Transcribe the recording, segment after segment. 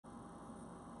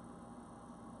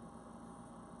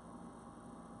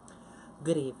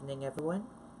Good evening, everyone.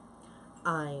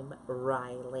 I'm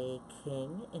Riley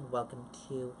King, and welcome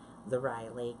to the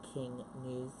Riley King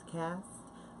Newscast,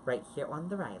 right here on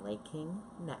the Riley King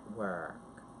Network.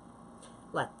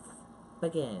 Let's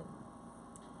begin.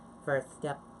 First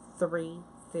up, 3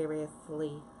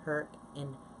 seriously hurt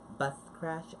in bus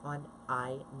crash on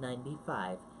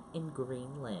I-95 in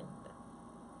Greenland.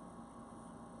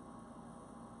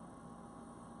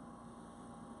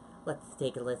 Let's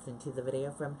take a listen to the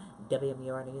video from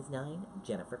WMUR News 9,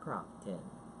 Jennifer Crompton.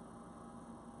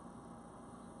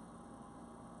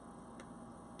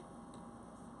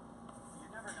 You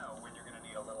never know when you're going to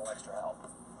need a little extra help.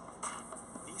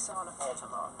 Nissan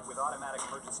Altima with automatic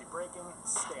emergency braking,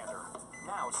 standard.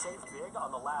 Now save big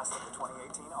on the last of the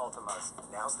 2018 Altimas.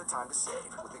 Now's the time to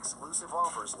save with exclusive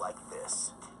offers like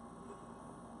this.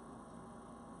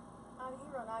 I'm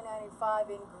here on I-95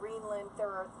 in Greenland.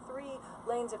 There are 3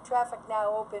 lanes of traffic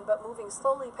now open, but moving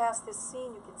slowly past this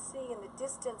scene, you can see in the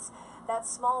distance that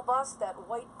small bus, that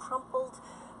white crumpled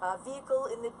vehicle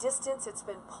in the distance. It's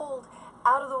been pulled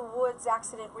out of the woods.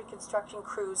 Accident reconstruction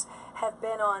crews have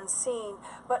been on scene.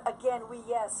 But again, we,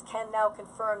 can now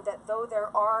confirm that though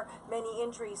there are many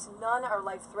injuries, none are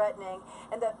life-threatening,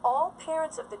 and that all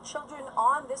parents of the children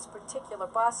on this particular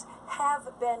bus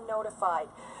have been notified.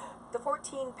 The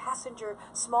 14-passenger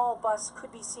small bus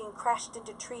could be seen crashed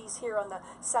into trees here on the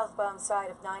southbound side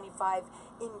of 95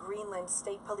 in Greenland.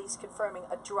 State police confirming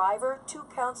a driver, 2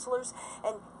 counselors,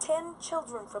 and 10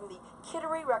 children from the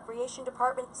Kittery Recreation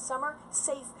Department Summer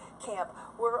Safe Camp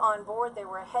were on board. They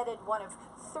were headed, one of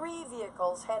 3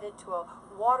 vehicles headed to a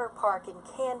water park in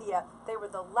Candia. They were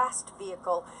the last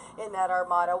vehicle in that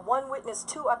armada. One witness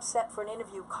too upset for an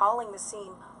interview, calling the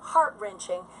scene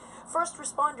heart-wrenching. First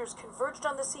responders converged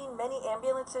on the scene, many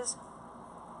ambulances.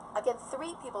 Again,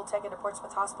 3 people taken to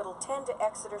Portsmouth Hospital, 10 to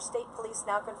Exeter. State police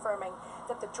now confirming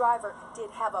that the driver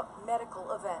did have a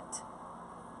medical event.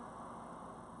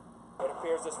 It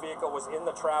appears this vehicle was in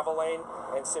the travel lane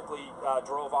and simply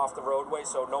drove off the roadway,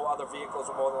 so no other vehicles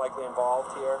were more than likely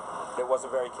involved here. It was a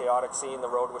very chaotic scene. The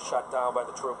road was shut down by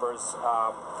the troopers.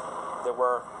 There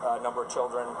were a number of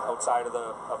children outside of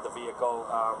the vehicle.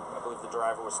 I believe the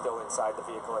driver was still inside the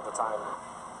vehicle at the time.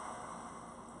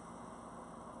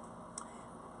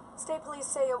 State police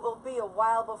say it will be a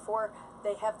while before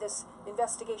they have this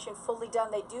investigation fully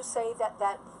done. They do say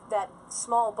that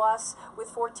small bus with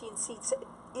 14 seats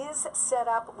is set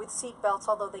up with seat belts,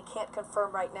 although they can't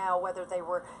confirm right now whether they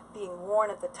were being worn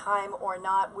at the time or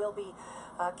not. We'll be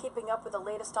keeping up with the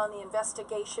latest on the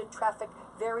investigation. Traffic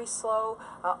very slow.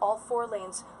 All 4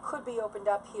 lanes could be opened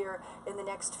up here in the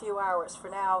next few hours. For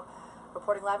now,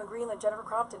 reporting live in Greenland, Jennifer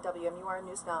Crompton, WMUR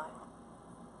News 9.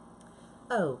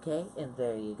 Okay, and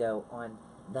there you go on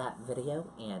that video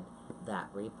and that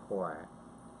report.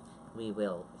 We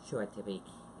will sure to be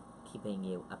keeping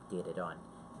you updated on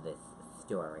this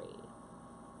story.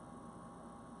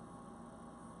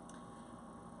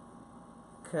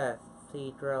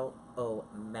 Cathedral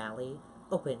O'Malley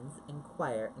opens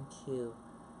inquire into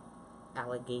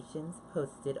allegations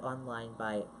posted online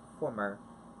by former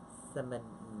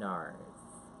seminars.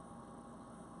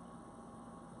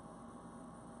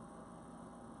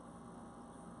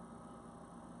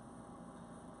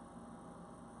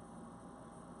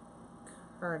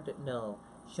 Cardinal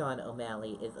Sean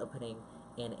O'Malley is opening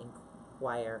an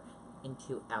inquiry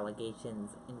into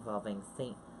allegations involving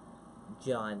St.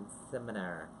 John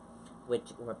Seminar,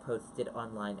 which were posted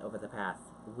online over the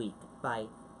past week by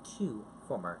 2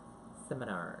 former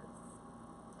seminars.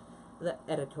 The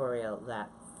editorial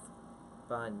that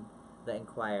spun the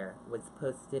inquiry was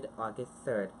posted August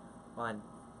 3rd on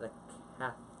the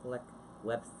Catholic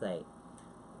website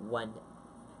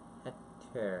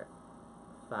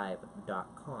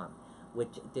 1hector5.com,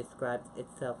 which describes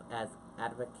itself as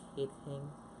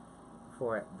advocating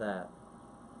for the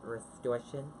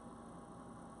restoration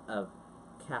of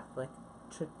Catholic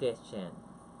tradition.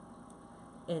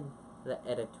 In the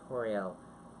editorial,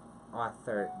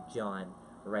 author John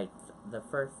writes the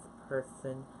first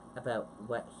person about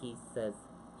what he says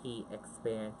he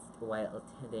experienced while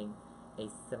attending a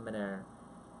seminar,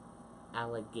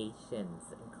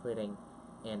 allegations including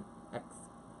an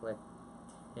explicit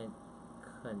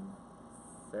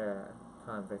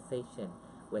conversation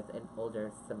with an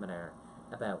older seminar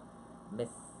about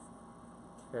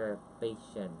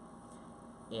masturbation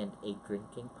and a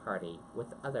drinking party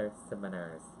with other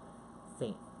seminars.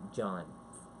 St.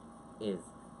 John's is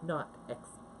not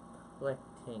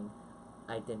explicitly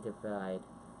identified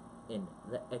in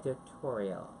the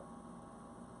editorial.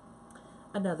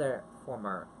 Another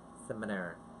former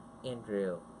seminar,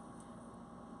 Andrew,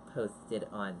 posted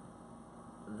on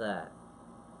the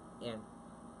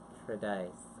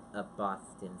Paradise of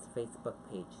Boston's Facebook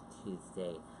page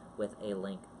Tuesday with a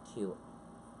link to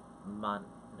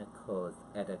Monaco's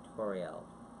editorial.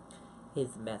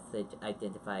 His message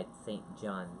identified St.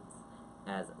 John's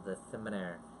as the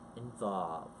seminar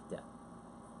involved.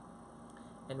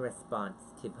 In response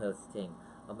to posting,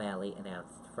 O'Malley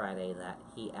announced Friday that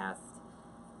he asked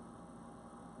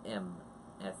MSGR.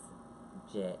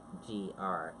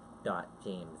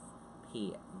 James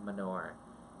P. Manor,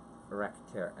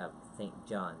 rector of St.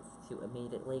 John's, to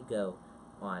immediately go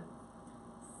on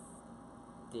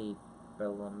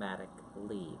diplomatic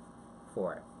leave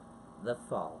for the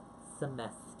fall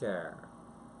semester.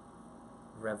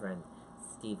 Reverend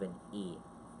Stephen E.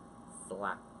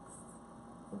 Slacks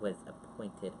was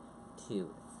appointed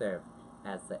to serve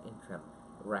as the interim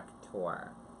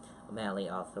rector. O'Malley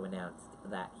also announced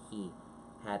that he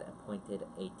had appointed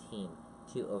a team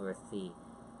to oversee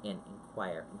and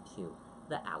inquire into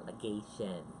the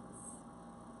allegations.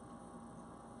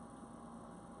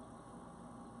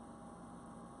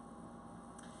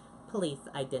 Police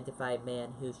identify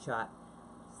man who shot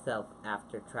self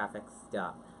after traffic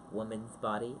stop. Woman's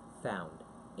body found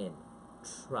in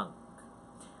trunk.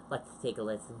 Let's take a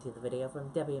listen to the video from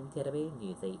WMTW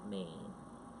News 8 Maine.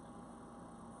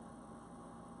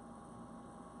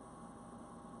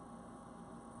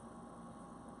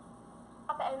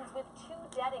 Ends with 2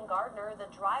 dead in Gardner, the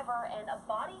driver, and a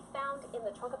body found in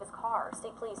the trunk of his car.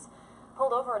 State police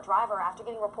pulled over a driver after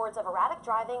getting reports of erratic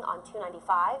driving on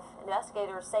 295.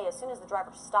 Investigators say as soon as the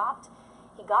driver stopped,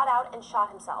 he got out and shot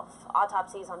himself.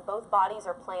 Autopsies on both bodies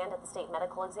are planned at the state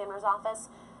medical examiner's office.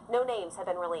 No names have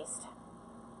been released.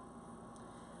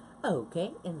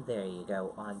 Okay, and there you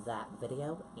go on that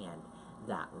video and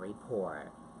that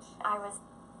report.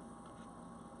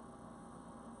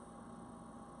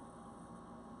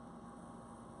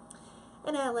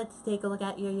 And now let's take a look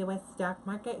at your U.S. stock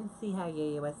market and see how your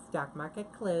U.S. stock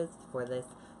market closed for this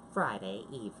Friday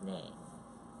evening.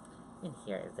 And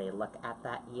here is a look at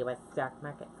that U.S. stock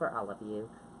market for all of you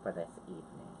for this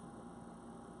evening.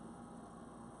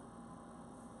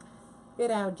 Your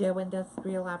Dow Jones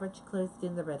Industrial Average closed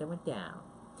in the red and went down.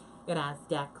 Your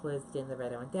Nasdaq closed in the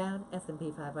red and went down.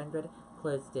 S&P 500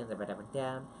 closed in the red and went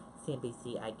down.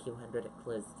 CNBC IQ 100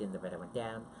 closed in the red and went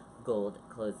down. Gold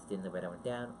closed in the red and went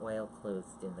down. Oil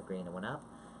closed in the green and went up.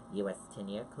 US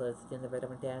 10-year closed in the red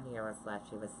and went down.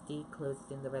 Euro/USD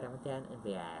closed in the red and went down. And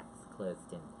VIX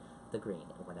closed in the green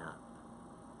and went up.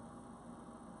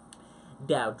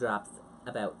 Dow drops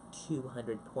about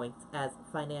 200 points as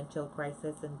financial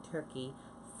crisis in Turkey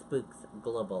spooks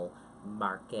global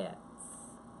markets.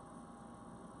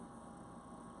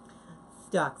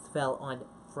 Stocks fell on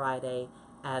Friday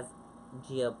as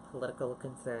geopolitical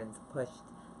concerns pushed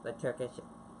the Turkish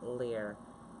lira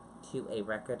to a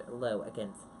record low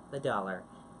against the dollar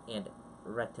and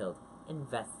rattled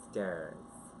investors.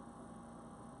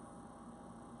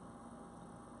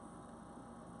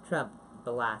 Trump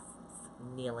blasts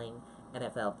kneeling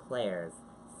NFL players,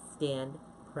 stand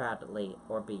proudly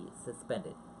or be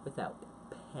suspended without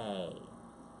pay.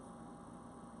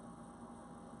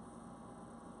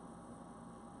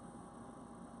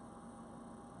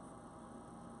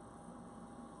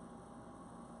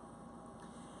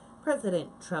 President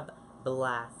Trump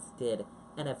blasted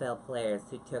NFL players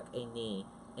who took a knee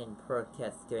in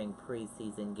protest during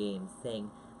preseason games, saying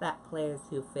that players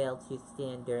who failed to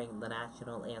stand during the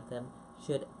national anthem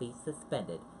should be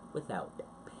suspended without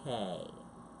pay.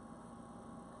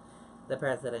 The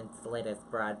president's latest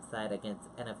broadside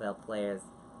against NFL players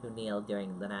who kneeled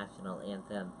during the national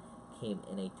anthem came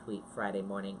in a tweet Friday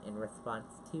morning in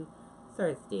response to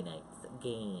Thursday night's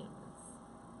games.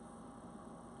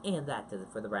 And that does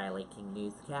it for the Riley King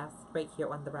Newscast, right here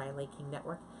on the Riley King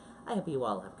Network. I hope you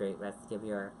all have a great rest of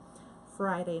your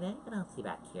Friday night, and I'll see you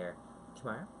back here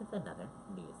tomorrow with another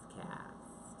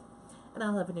newscast. And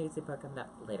I'll have a news report coming up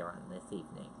later on this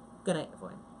evening. Good night,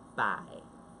 everyone. Bye.